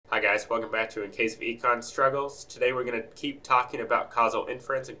guys, welcome back to In Case of Econ Struggles. Today we're going to keep talking about causal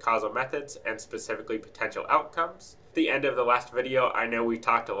inference and causal methods, and specifically potential outcomes. At the end of the last video, I know we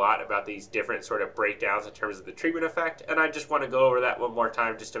talked a lot about these different sort of breakdowns in terms of the treatment effect, and I just want to go over that one more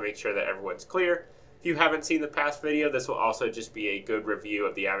time just to make sure that everyone's clear. If you haven't seen the past video, this will also just be a good review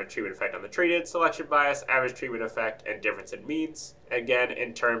of the average treatment effect on the treated, selection bias, average treatment effect, and difference in means. Again,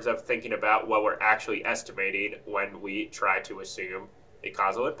 in terms of thinking about what we're actually estimating when we try to assume a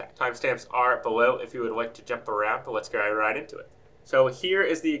causal impact. Timestamps are below if you would like to jump around, but let's go right into it. So here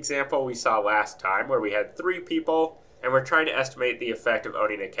is the example we saw last time where we had 3 people and we're trying to estimate the effect of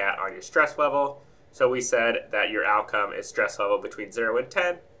owning a cat on your stress level. So we said that your outcome is stress level between 0 and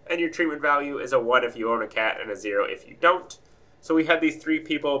 10, and your treatment value is a 1 if you own a cat and a 0 if you don't. So we had these 3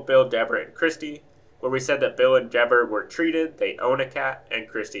 people, Bill, Deborah, and Christy, where we said that Bill and Deborah were treated, they own a cat, and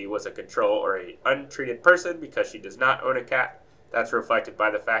Christy was a control or an untreated person because she does not own a cat. That's reflected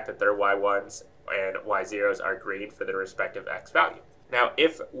by the fact that their y1s and y0s are green for their respective x value. Now,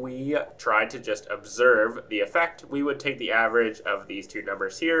 if we tried to just observe the effect, we would take the average of these 2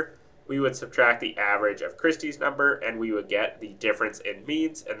 numbers here. We would subtract the average of Christy's number, and we would get the difference in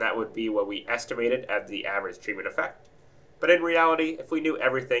means, and that would be what we estimated as the average treatment effect. But in reality, if we knew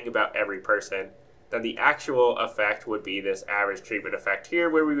everything about every person, then the actual effect would be this average treatment effect here,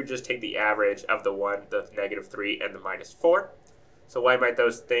 where we would just take the average of the 1, the -3, and the -4. So why might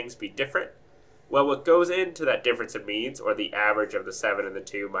those things be different? Well, what goes into that difference in means, or the average of the 7 and the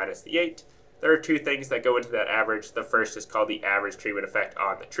 2 minus the 8, there are 2 things that go into that average. The first is called the average treatment effect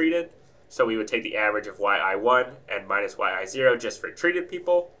on the treated. So we would take the average of yi1 and minus yi0 just for treated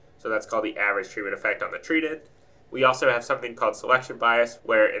people. So that's called the average treatment effect on the treated. We also have something called selection bias,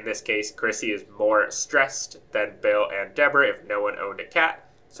 where in this case, Chrissy is more stressed than Bill and Deborah if no one owned a cat.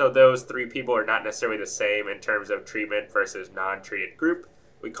 So those 3 people are not necessarily the same in terms of treatment versus non-treated group.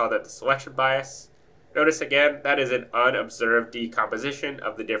 We call that the selection bias. Notice again, that is an unobserved decomposition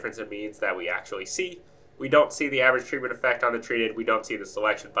of the difference in means that we actually see. We don't see the average treatment effect on the treated, we don't see the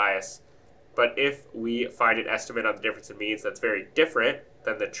selection bias. But if we find an estimate on the difference in means that's very different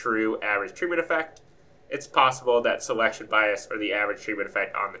than the true average treatment effect, it's possible that selection bias, or the average treatment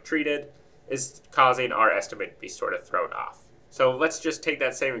effect on the treated, is causing our estimate to be sort of thrown off. So let's just take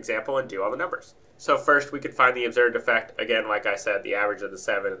that same example and do all the numbers. So first we could find the observed effect. Again, like I said, the average of the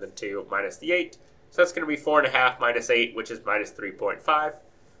 7 and the 2 minus the 8. So that's going to be 4.5 minus 8, which is minus 3.5.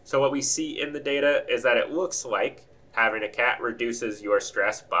 So what we see in the data is that it looks like having a cat reduces your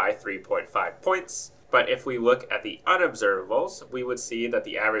stress by 3.5 points. But if we look at the unobservables, we would see that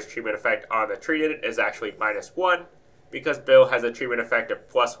the average treatment effect on the treated is actually -1, because Bill has a treatment effect of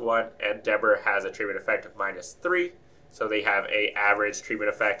 +1 and Deborah has a treatment effect of -3. So they have an average treatment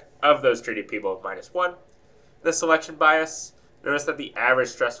effect of those treated people of -1. The selection bias, notice that the average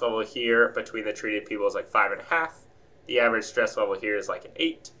stress level here between the treated people is like 5.5. The average stress level here is like an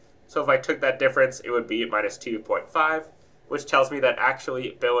 8. So if I took that difference, it would be -2.5, which tells me that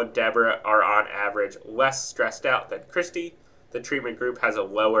actually Bill and Deborah are on average less stressed out than Christy. The treatment group has a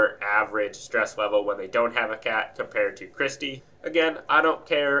lower average stress level when they don't have a cat compared to Christy. Again, I don't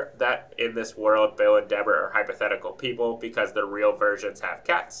care that in this world Bill and Deborah are hypothetical people because the real versions have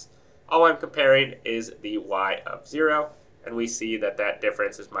cats. All I'm comparing is the y of 0, and we see that that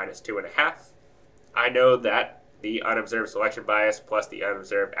difference is -2.5. I know that the unobserved selection bias plus the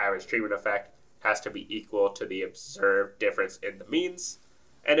unobserved average treatment effect has to be equal to the observed difference in the means.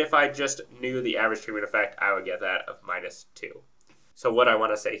 And if I just knew the average treatment effect, I would get that of -2. So what I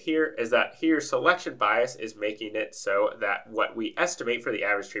want to say here is that here selection bias is making it so that what we estimate for the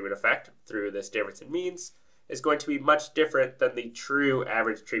average treatment effect through this difference in means is going to be much different than the true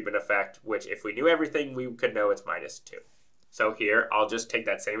average treatment effect, which if we knew everything, we could know it's -2. So here, I'll just take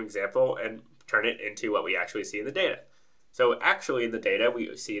that same example and turn it into what we actually see in the data. So actually in the data,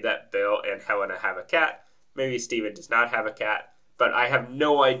 we see that Bill and Helena have a cat. Maybe Steven does not have a cat, but I have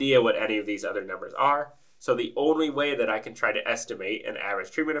no idea what any of these other numbers are. So the only way that I can try to estimate an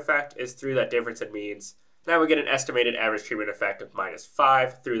average treatment effect is through that difference in means. Now we get an estimated average treatment effect of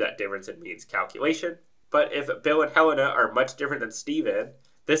 -5 through that difference in means calculation. But if Bill and Helena are much different than Steven,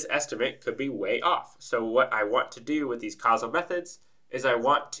 this estimate could be way off. So what I want to do with these causal methods is I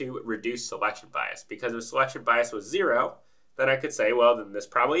want to reduce selection bias, because if selection bias was 0, then I could say, well, then this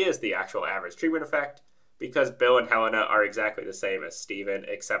probably is the actual average treatment effect, because Bill and Helena are exactly the same as Steven,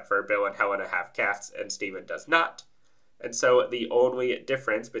 except for Bill and Helena have cats and Steven does not. And so the only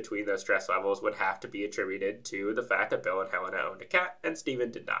difference between those stress levels would have to be attributed to the fact that Bill and Helena owned a cat and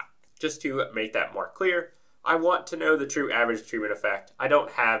Steven did not. Just to make that more clear, I want to know the true average treatment effect. I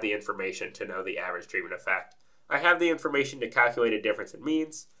don't have the information to know the average treatment effect. I have the information to calculate a difference in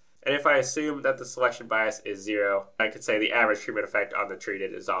means, And if I assume that the selection bias is 0, I could say the average treatment effect on the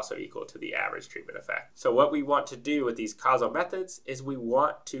treated is also equal to the average treatment effect. So what we want to do with these causal methods is we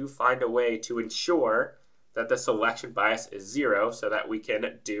want to find a way to ensure that the selection bias is 0 so that we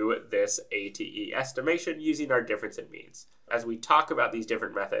can do this ATE estimation using our difference in means. As we talk about these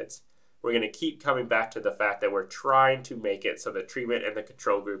different methods, we're going to keep coming back to the fact that we're trying to make it so the treatment and the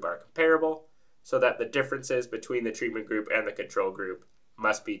control group are comparable, so that the differences between the treatment group and the control group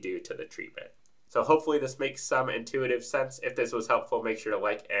must be due to the treatment. So hopefully this makes some intuitive sense. If this was helpful, make sure to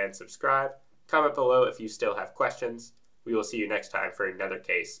like and subscribe. Comment below if you still have questions. We will see you next time for another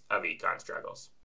case of econ struggles.